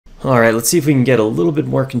All right, let's see if we can get a little bit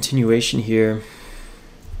more continuation here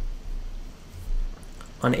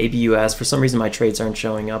on ABUS. For some reason my trades aren't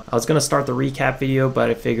showing up. I was going to start the recap video,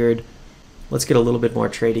 but I figured let's get a little bit more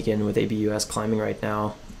trading in with ABUS climbing right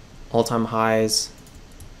now. All-time highs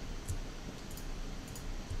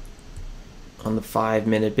on the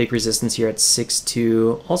 5-minute. Big resistance here at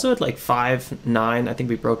 6.2. Also at like 5.9. I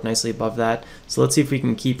think we broke nicely above that. So let's see if we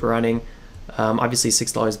can keep running. Obviously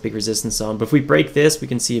 $6 big resistance zone. But if we break this, we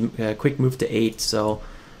can see a quick move to 8. So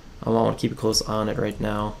I want to keep a close eye on it right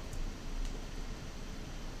now.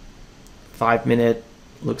 5-minute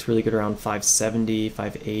looks really good around 570,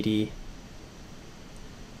 580.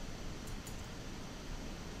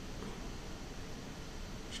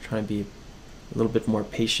 Just trying to be a little bit more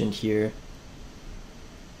patient here.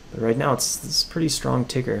 But right now it's pretty strong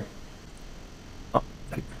ticker. Oh,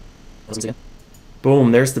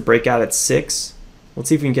 boom, there's the breakout at 6. Let's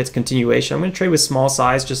see if we can get continuation. I'm going to trade with small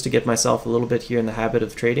size just to get myself a little bit here in the habit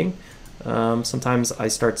of trading. Sometimes I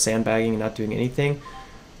start sandbagging and not doing anything.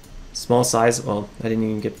 Small size, well, I didn't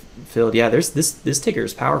even get filled. Yeah, there's this ticker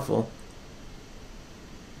is powerful.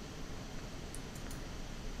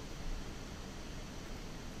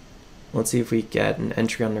 Let's see if we get an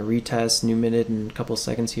entry on the retest, new minute in a couple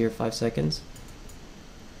seconds here, 5 seconds.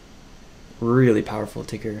 Really powerful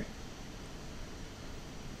ticker.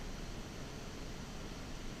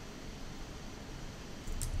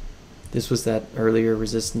 This was that earlier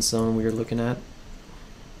resistance zone we were looking at.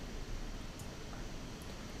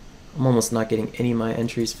 I'm almost not getting any of my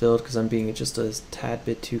entries filled because I'm being just a tad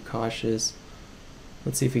bit too cautious.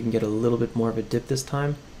 Let's see if we can get a little bit more of a dip this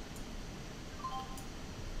time.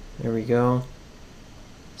 There we go.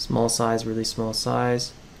 Small size, really small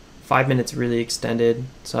size. 5 minutes really extended,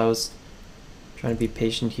 so I was trying to be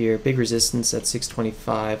patient here. Big resistance at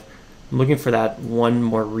 625. I'm looking for that one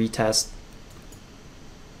more retest.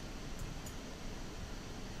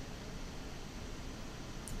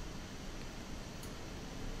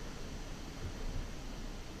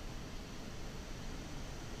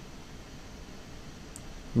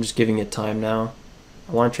 I'm just giving it time now.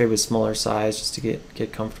 I want to trade with smaller size just to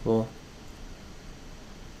get comfortable.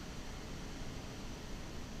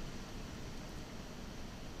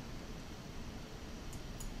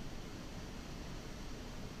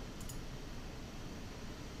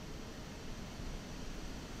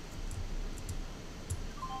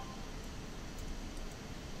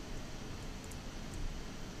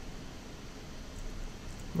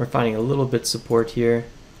 We're finding a little bit support here.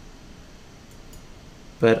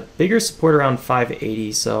 But bigger support around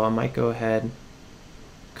 580, so I might go ahead,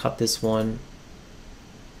 cut this one.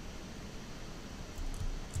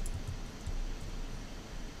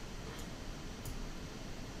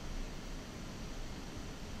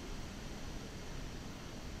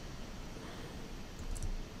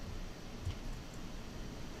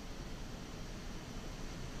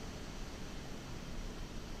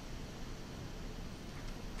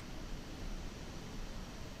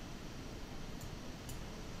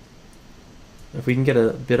 If we can get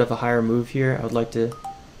a bit of a higher move here, I would like to,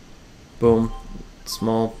 boom,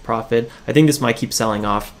 small profit. I think this might keep selling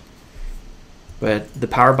off, but the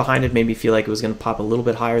power behind it made me feel like it was going to pop a little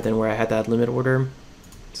bit higher than where I had that limit order.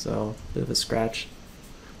 So, a bit of a scratch.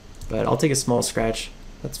 But I'll take a small scratch.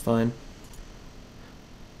 That's fine.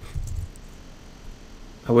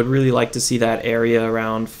 I would really like to see that area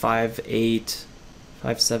around 5.8,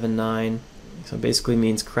 5.79. So basically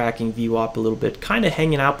means cracking VWAP a little bit, kind of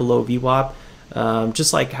hanging out below VWAP.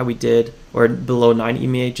 Just like how we did, or below 9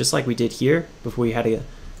 EMA, just like we did here before we had to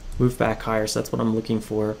move back higher. So that's what I'm looking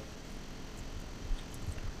for.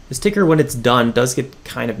 This ticker, when it's done, does get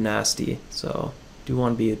kind of nasty, so do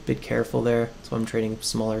want to be a bit careful there. That's why I'm trading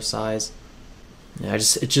smaller size. Yeah,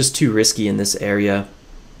 it's just too risky in this area.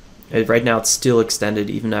 Right now it's still extended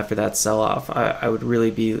even after that sell-off. I would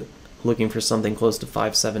really be looking for something close to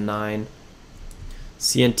 5.79.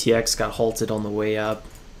 CNTX got halted on the way up.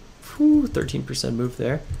 13% move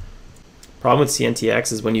there. Problem with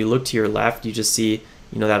CNTX is when you look to your left, you just see,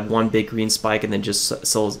 you know, that one big green spike and then just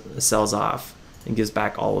sells off and gives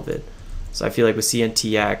back all of it. So I feel like with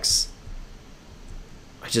CNTX,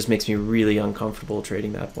 it just makes me really uncomfortable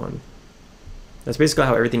trading that one. That's basically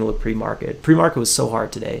how everything looked pre-market. Pre-market was so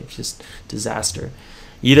hard today. It's just disaster.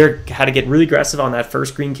 You either had to get really aggressive on that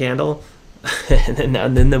first green candle and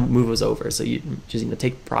then the move was over. So you just, you know,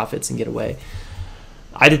 take profits and get away.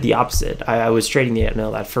 I did the opposite. I was trading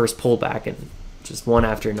that first pullback and just one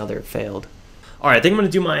after another failed. All right, I think I'm gonna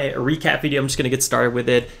do my recap video. I'm just gonna get started with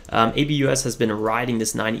it. ABUS has been riding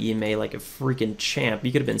this 9 EMA like a freaking champ.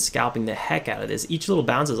 You could have been scalping the heck out of this. Each little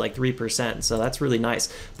bounce is like 3%, so that's really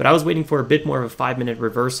nice. But I was waiting for a bit more of a 5-minute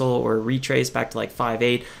reversal or a retrace back to like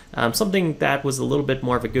 5.8, something that was a little bit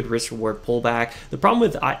more of a good risk-reward pullback. The problem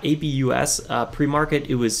with ABUS pre-market,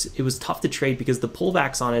 it was tough to trade because the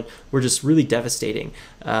pullbacks on it were just really devastating.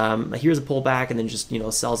 Here's a pullback and then just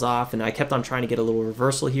sells off, and I kept on trying to get a little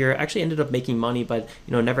reversal here. Actually ended up making money, but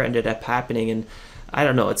never ended up happening. And I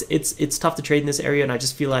don't know, it's tough to trade in this area, and I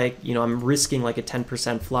just feel like I'm risking like a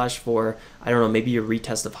 10% flush for, I don't know, maybe a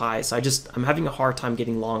retest of highs. So I'm having a hard time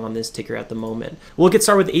getting long on this ticker at the moment. We'll get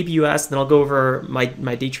started with ABUS, then I'll go over my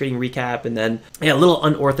day trading recap, and then a little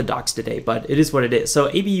unorthodox today, but it is what it is. So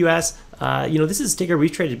ABUS, this is a ticker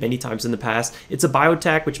we've traded many times in the past. It's a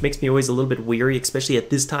biotech, which makes me always a little bit weary, especially at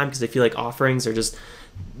this time, because I feel like offerings are just,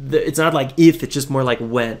 it's not like if, it's just more like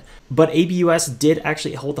when. But ABUS did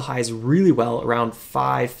actually hold the highs really well around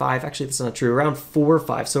 5.5. Actually, that's not true, around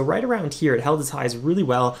 4.5. So right around here, it held its highs really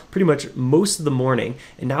well pretty much most of the morning.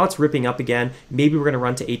 And now it's ripping up again. Maybe we're going to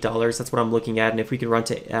run to $8. That's what I'm looking at. And if we could run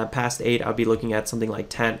to past 8, I'd be looking at something like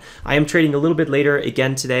 10. I am trading a little bit later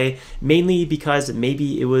again today, mainly because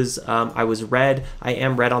maybe it was, I was red. I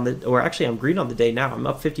am red on the, or actually I'm green on the day now. I'm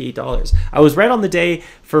up $58. I was red on the day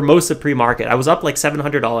for most of pre-market. I was up like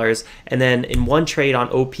 $700. And then in one trade on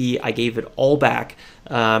OP, I gave it all back.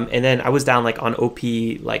 And then I was down like on OP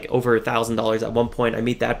like over $1,000 at one point. I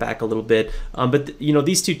made that back a little bit. But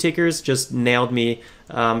these two tickers just nailed me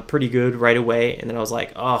pretty good right away. And then I was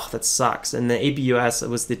like, oh, that sucks. And the ABUS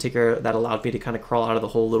was the ticker that allowed me to kind of crawl out of the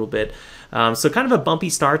hole a little bit. So kind of a bumpy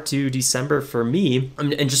start to December for me,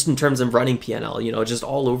 and just in terms of running PNL, just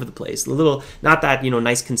all over the place. A little, not that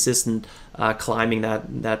nice consistent climbing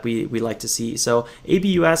that we like to see. So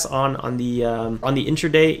ABUS on the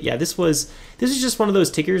intraday, yeah, this is just one of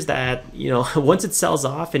those tickers that once it sells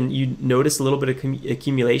off and you notice a little bit of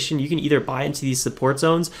accumulation, you can either buy into these support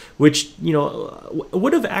zones, which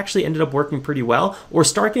would have actually ended up working pretty well, or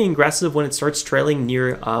start getting aggressive when it starts trailing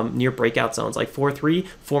near breakout zones like 4.3,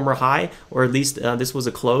 former high, or at least this was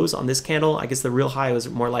a close on this candle. I guess the real high was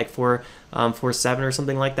more like 4.7 or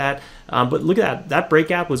something like that. But look at that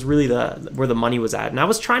breakout was really where the money was at. And I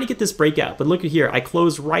was trying to get this breakout, but look at here, I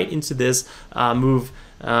closed right into this move.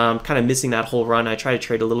 Kind of missing that whole run. I tried to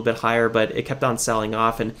trade a little bit higher, but it kept on selling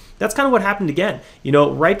off, and that's kind of what happened again.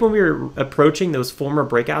 Right when we were approaching those former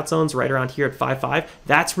breakout zones right around here at 5.5,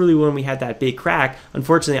 that's really when we had that big crack.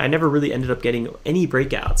 Unfortunately, I never really ended up getting any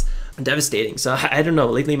breakouts. Devastating. So I don't know,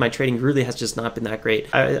 lately my trading really has just not been that great.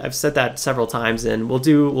 I've said that several times, and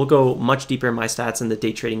we'll go much deeper in my stats in the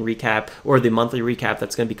day trading recap, or the monthly recap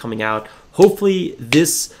that's going to be coming out hopefully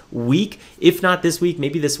this week. If not this week,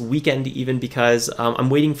 maybe this weekend even, because I'm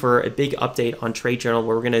waiting for a big update on Trade Journal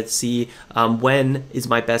where we're going to see when is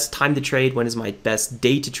my best time to trade, when is my best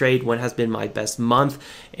day to trade, when has been my best month,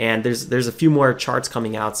 and there's a few more charts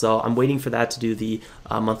coming out, so I'm waiting for that to do the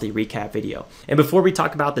monthly recap video. And before we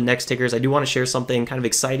talk about the next tickers, I do want to share something kind of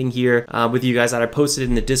exciting here with you guys that I posted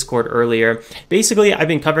in the Discord earlier. Basically, I've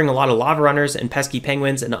been covering a lot of lava runners and pesky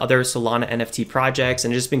penguins and other Solana NFT projects,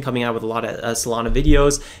 and just been coming out with a lot of Solana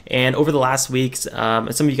videos. And over the last weeks,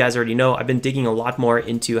 and some of you guys already know, I've been digging a lot more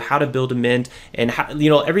into how to build a mint and how,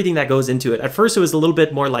 everything that goes into it. At first, it was a little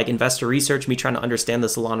bit more like investor research, me trying to understand the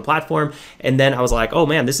Solana platform, and then I was like, oh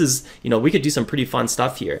man, this is, we could do some pretty fun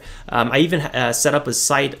stuff here. I even set up a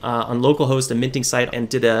site on localhost, a minting site, and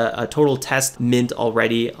did a total test mint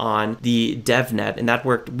already on the DevNet, and that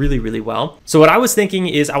worked really, really well. So what I was thinking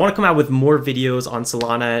is I want to come out with more videos on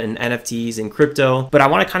Solana and NFTs and crypto, but I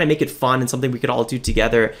want to kind of make it fun and something we could all do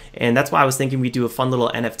together. And that's why I was thinking we'd do a fun little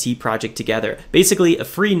NFT project together. Basically a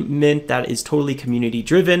free mint that is totally community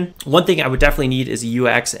driven. One thing I would definitely need is a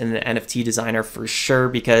UX and an NFT designer for sure,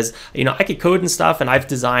 because I could code and stuff, and I've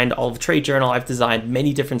designed all of Trade Journal, I've designed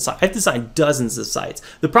many different sites, I've designed dozens of sites.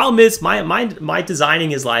 The problem is my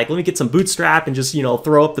designing is like, let me get some bootstrap and just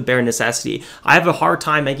throw up the bare necessity. I have a hard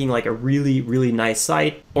time making like a really, really nice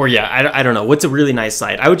site. Or yeah, I don't know, what's a really nice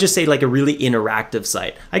site? I would just say like a really interactive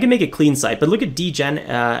site. I can make a clean site, but look at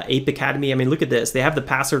DGen Ape Academy. I mean, look at this. They have the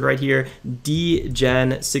password right here,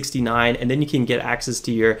 DGen69, and then you can get access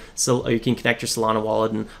to you can connect your Solana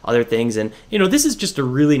wallet and other things. And this is just a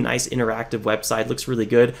really nice interactive website. Looks really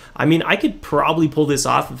good. I mean, I could probably pull this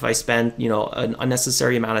off if I spent an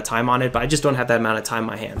unnecessary amount of time on it, but I just don't have that amount of time in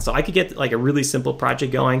my hands. So I could get like a really simple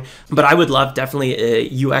project going, but I would love definitely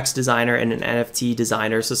a UX designer and an NFT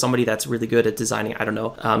designer. So somebody that's really good at designing, I don't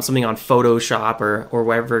know, something on Photoshop or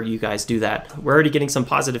wherever you guys guys do that. We're already getting some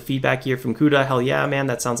positive feedback here from Kuda. Hell yeah, man,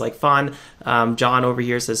 that sounds like fun. John over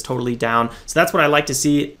here says totally down. So that's what I like to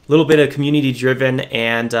see. A little bit of community driven,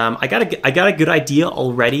 and I got a good idea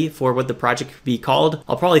already for what the project could be called.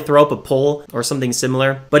 I'll probably throw up a poll or something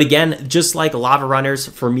similar. But again, just like Lava Runners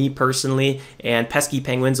for me personally and Pesky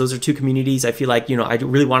Penguins, those are two communities I feel like, you know, I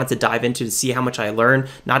really wanted to dive into to see how much I learn,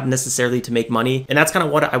 not necessarily to make money. And that's kind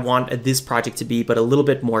of what I want this project to be, but a little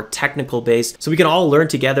bit more technical based, so we can all learn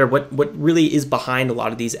together what really is behind a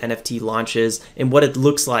lot of these NFT launches and what it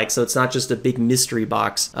looks like, so it's not just a big mystery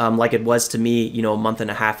box like it was to me, you know, a month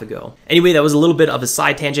and a half ago. Anyway, that was a little bit of a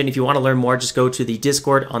side tangent. If you want to learn more, just go to the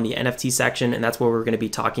Discord on the NFT section, and that's where we're going to be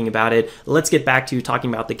talking about it. Let's get back to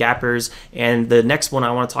talking about the gappers, and the next one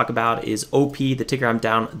I want to talk about is OP, the ticker I'm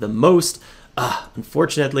down the most.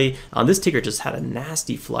 Unfortunately, this ticker just had a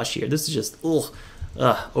nasty flush here. This is just,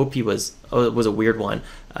 OP was a weird one.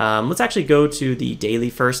 Let's actually go to the daily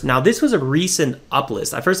first. Now, this was a recent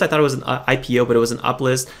uplist. At first, I thought it was an IPO, but it was an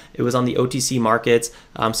uplist. It was on the OTC markets,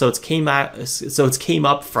 so it came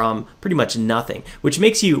up from pretty much nothing, which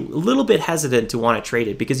makes you a little bit hesitant to want to trade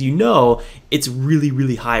it because you know it's really,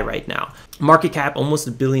 really high right now. Market cap almost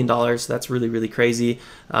 $1 billion. So that's really, really crazy.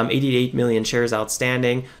 88 million shares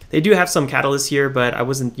outstanding. They do have some catalysts here, but I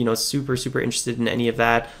wasn't, you know, super interested in any of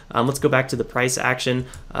that. Let's go back to the price action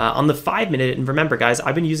on the 5-minute. And remember, guys,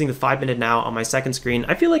 I've been using the 5-minute now on my second screen.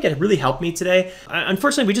 I feel like it really helped me today.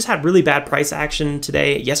 Unfortunately, we just had really bad price action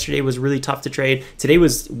today. Yesterday was really tough to trade. Today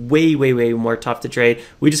was way more tough to trade.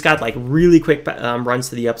 We just got like really quick runs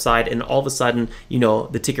to the upside, and all of a sudden, you know,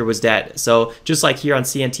 the ticker was dead. So just like here on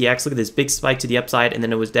CNTX, look at this big spike to the upside, and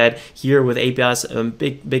then it was dead. Here with ABUS,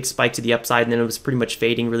 big spike to the upside, and then it was pretty much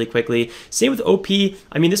fading really quickly. Same with OP.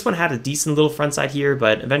 I mean, this one had a decent little front side here,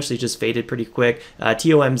 but eventually just faded pretty quick.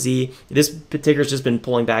 TOMZ, this ticker's just been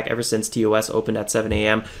pulling back ever since TOS opened at 7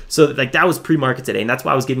 a.m. So like that was pre-market today, and that's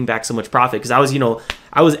why I was giving back so much profit, because I was, you know,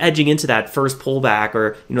 I was edging into that first pullback,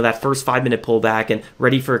 or, you know, that first 5-minute pullback and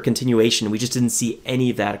ready for a continuation. We just didn't see any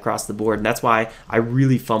of that across the board. And that's why I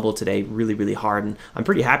really fumbled today really hard. And I'm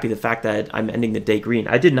pretty happy the fact that I'm ending the day green.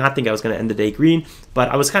 I did not think I was going to end the day green, but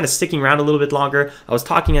I was kind of sticking around a little bit longer. I was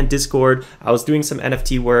talking on Discord. I was doing some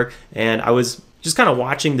NFT work, and I was just kind of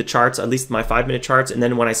watching the charts, at least my 5-minute charts. And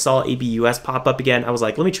then when I saw ABUS pop up again, I was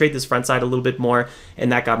like, let me trade this front side a little bit more.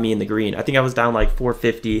 And that got me in the green. I think I was down like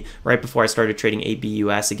 450 right before I started trading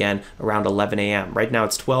ABUS again around 11 a.m. Right now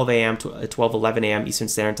it's 12 a.m. to 11 a.m. Eastern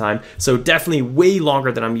Standard Time. So definitely way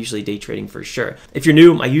longer than I'm usually day trading for sure. If you're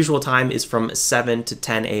new, my usual time is from 7 to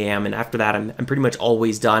 10 a.m. And after that, I'm pretty much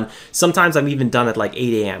always done. Sometimes I'm even done at like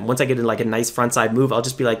 8 a.m. Once I get in like a nice front side move, I'll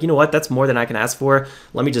just be like, you know what, that's more than I can ask for.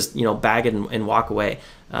 Let me just, you know, bag it and walk away.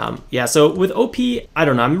 Yeah, so with OP, I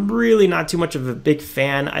don't know, I'm really not too much of a big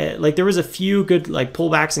fan. Like there was a few good like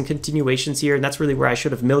pullbacks and continuations here, and that's really where I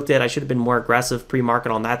should have milked it. I should have been more aggressive pre-market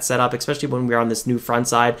on that setup, especially when we were on this new front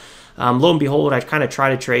side. Lo and behold, I kind of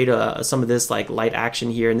try to trade some of this like light action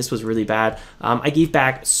here, and this was really bad. I gave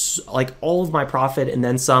back like all of my profit and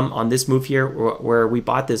then some on this move here where we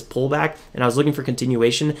bought this pullback, and I was looking for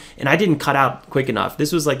continuation, and I didn't cut out quick enough.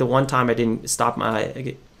 This was like the one time I didn't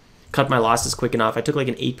cut my losses quick enough. I took like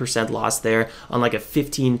an 8% loss there on like a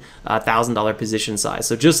 $15,000 position size.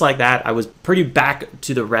 So just like that, I was pretty back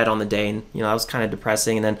to the red on the day, and you know, that was kind of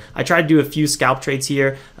depressing. And then I tried to do a few scalp trades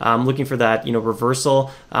here, looking for that, you know,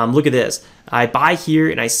 reversal. Look at this. I buy here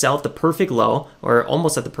and I sell at the perfect low, or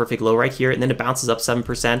almost at the perfect low right here, and then it bounces up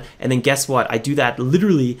 7%. And then guess what? I do that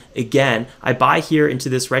literally again. I buy here into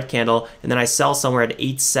this red candle, and then I sell somewhere at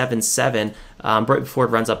 877 right before it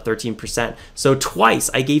runs up 13%. So twice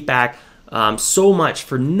I gave back so much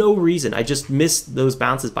for no reason. I just missed those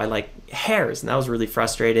bounces by like hairs, and that was really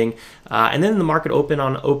frustrating. And then the market opened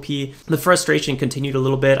on OP. The frustration continued a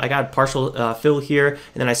little bit. I got a partial fill here,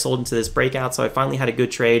 and then I sold into this breakout, so I finally had a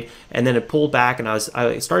good trade. And then it pulled back, and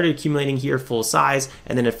I started accumulating here full size,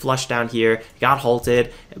 and then it flushed down here, got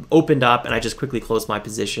halted, opened up, and I just quickly closed my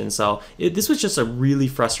position. So this was just a really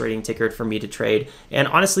frustrating ticker for me to trade. And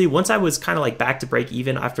honestly, once I was kind of like back to break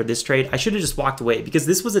even after this trade, I should have just walked away, because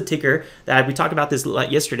this was a ticker that we talked about this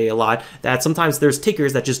yesterday a lot, that sometimes there's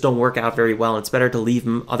tickers that just don't work out very well, and it's better to leave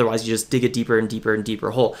them. Otherwise, you just dig a deeper and deeper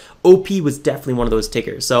hole. OP was definitely one of those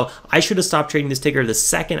tickers. So I should have stopped trading this ticker the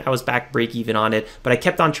second I was back break even on it, but I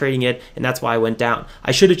kept on trading it, and that's why I went down.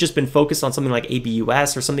 I should have just been focused on something like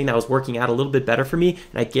ABUS or something that was working out a little bit better for me,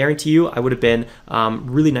 and I guarantee you I would have been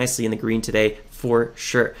really nicely in the green today for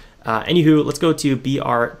sure. Anywho, let's go to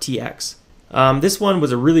BRTX. This one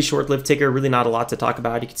was a really short-lived ticker, really not a lot to talk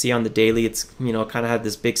about. You can see on the daily, it's, kind of had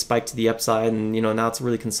this big spike to the upside, and, now it's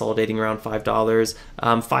really consolidating around $5.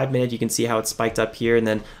 5-minute, you can see how it spiked up here. And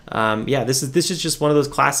then, yeah, this is just one of those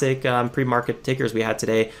classic pre-market tickers we had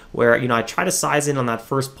today where, I try to size in on that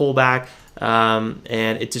first pullback,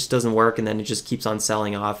 and it just doesn't work, and then it just keeps on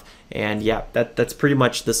selling off. And yeah, that's pretty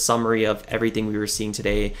much the summary of everything we were seeing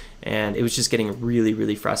today, and it was just getting really,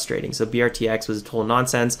 really frustrating. So BRTX was a total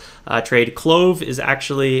nonsense trade. CLOV is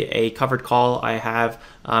actually a covered call I have.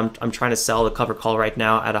 I'm trying to sell the covered call right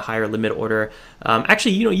now at a higher limit order.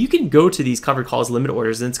 Actually, you can go to these covered calls limit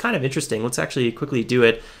orders, and it's kind of interesting. Let's actually quickly do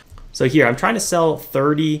it. So here, I'm trying to sell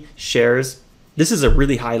 30 shares. This is a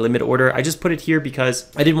really high limit order. I just put it here because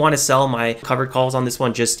I didn't want to sell my covered calls on this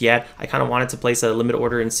one just yet. I kind of wanted to place a limit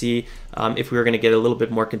order and see if we were going to get a little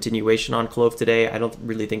bit more continuation on CLOV today. I don't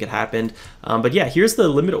really think it happened. But yeah, here's the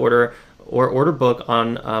limit order or order book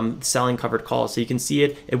on selling covered calls. So you can see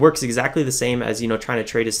it. It works exactly the same as, trying to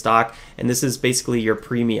trade a stock. And this is basically your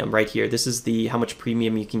premium right here. This is the how much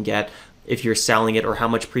premium you can get if you're selling it, or how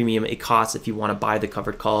much premium it costs if you want to buy the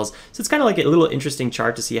covered calls. So it's kind of like a little interesting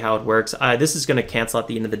chart to see how it works. This is going to cancel at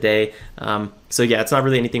the end of the day. So yeah, it's not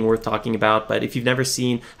really anything worth talking about, but if you've never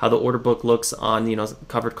seen how the order book looks on,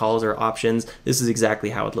 covered calls or options, this is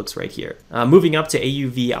exactly how it looks right here. Moving up to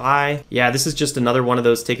AUVI. Yeah, this is just another one of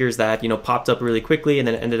those tickers that, popped up really quickly and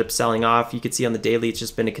then ended up selling off. You could see on the daily, it's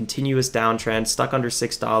just been a continuous downtrend, stuck under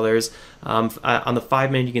 $6. On the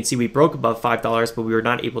 5-minute, you can see we broke above $5, but we were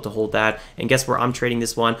not able to hold that. And guess where I'm trading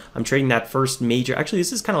this one? I'm trading that first major, actually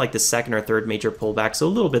this is kind of like the second or third major pullback, so a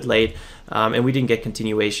little bit late, and we didn't get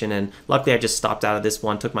continuation, and luckily I just stopped out of this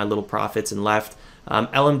one, took my little profits and left.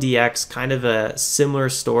 LMDX, kind of a similar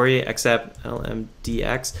story, except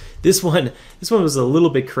LMDX. This one was a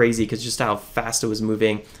little bit crazy because just how fast it was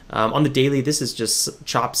moving. On the daily, this is just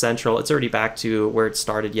chop central. It's already back to where it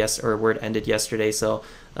started where it ended yesterday. So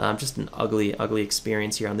just an ugly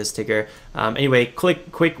experience here on this ticker. Anyway,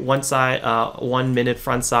 quick 1 minute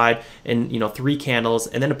front side, and 3 candles,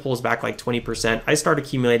 and then it pulls back like 20%. I start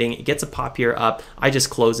accumulating. It gets a pop here up. I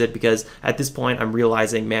just close it because at this point I'm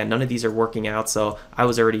realizing, man, none of these are working out. So I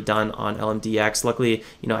was already done on LMDX. Luckily,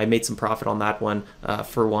 I made some profit on that one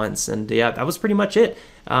for once, and yeah, that was pretty much it.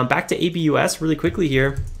 Back to ABUS really quickly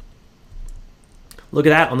here. Look at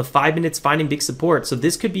that, on the 5 minutes, finding big support. So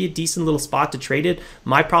this could be a decent little spot to trade it.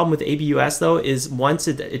 My problem with ABUS though is once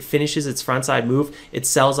it finishes its frontside move, it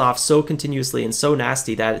sells off so continuously and so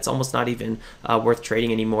nasty that it's almost not even worth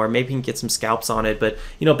trading anymore. Maybe you can get some scalps on it, but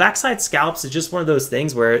backside scalps is just one of those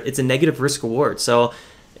things where it's a negative risk reward. So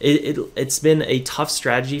it's been a tough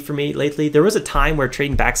strategy for me lately. There was a time where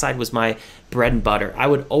trading backside was my bread and butter. I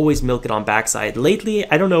would always milk it on backside. Lately,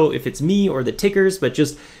 I don't know if it's me or the tickers, but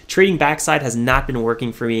just trading backside has not been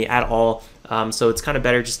working for me at all. So it's kind of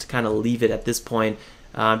better just to kind of leave it at this point.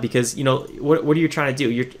 Because what are you trying to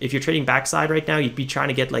do? If you're trading backside right now, you'd be trying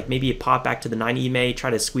to get like maybe a pop back to the 9 EMA, try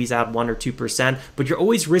to squeeze out 1 or 2%, but you're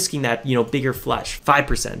always risking that bigger flush,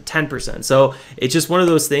 5%, 10%. So it's just one of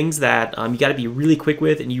those things that you got to be really quick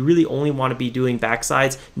with, and you really only want to be doing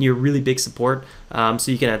backsides near really big support,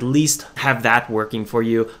 so you can at least have that working for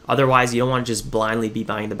you. Otherwise, you don't want to just blindly be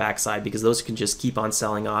buying the backside because those can just keep on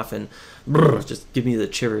selling off and just give me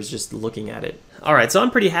the shivers just looking at it. All right, so I'm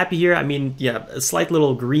pretty happy here. I mean, yeah, a slight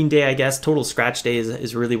little green day, I guess. Total scratch day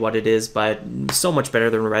is really what it is, but so much better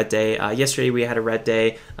than a red day. Yesterday we had a red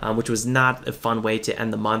day, which was not a fun way to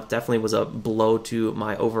end the month. Definitely was a blow to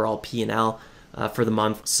my overall P&L. For the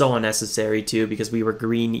month. So unnecessary too, because we were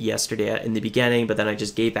green yesterday in the beginning, but then I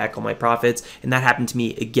just gave back all my profits, and that happened to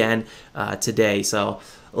me again today. So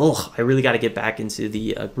I really got to get back into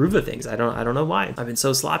the groove of things. I don't know why. I've been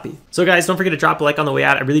so sloppy. So guys, don't forget to drop a like on the way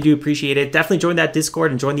out. I really do appreciate it. Definitely join that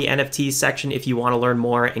Discord and join the NFT section if you want to learn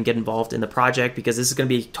more and get involved in the project, because this is going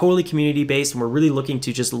to be totally community based, and we're really looking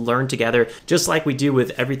to just learn together, just like we do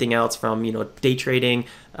with everything else from day trading,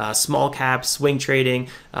 small cap, swing trading,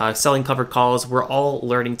 selling covered calls. We're all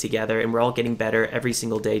learning together, and we're all getting better every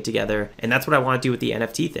single day together. And that's what I want to do with the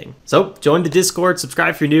NFT thing. So join the Discord,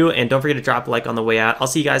 subscribe if you're new, and don't forget to drop a like on the way out. I'll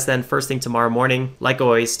see you guys then first thing tomorrow morning. Like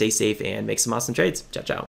always, stay safe and make some awesome trades. Ciao, ciao.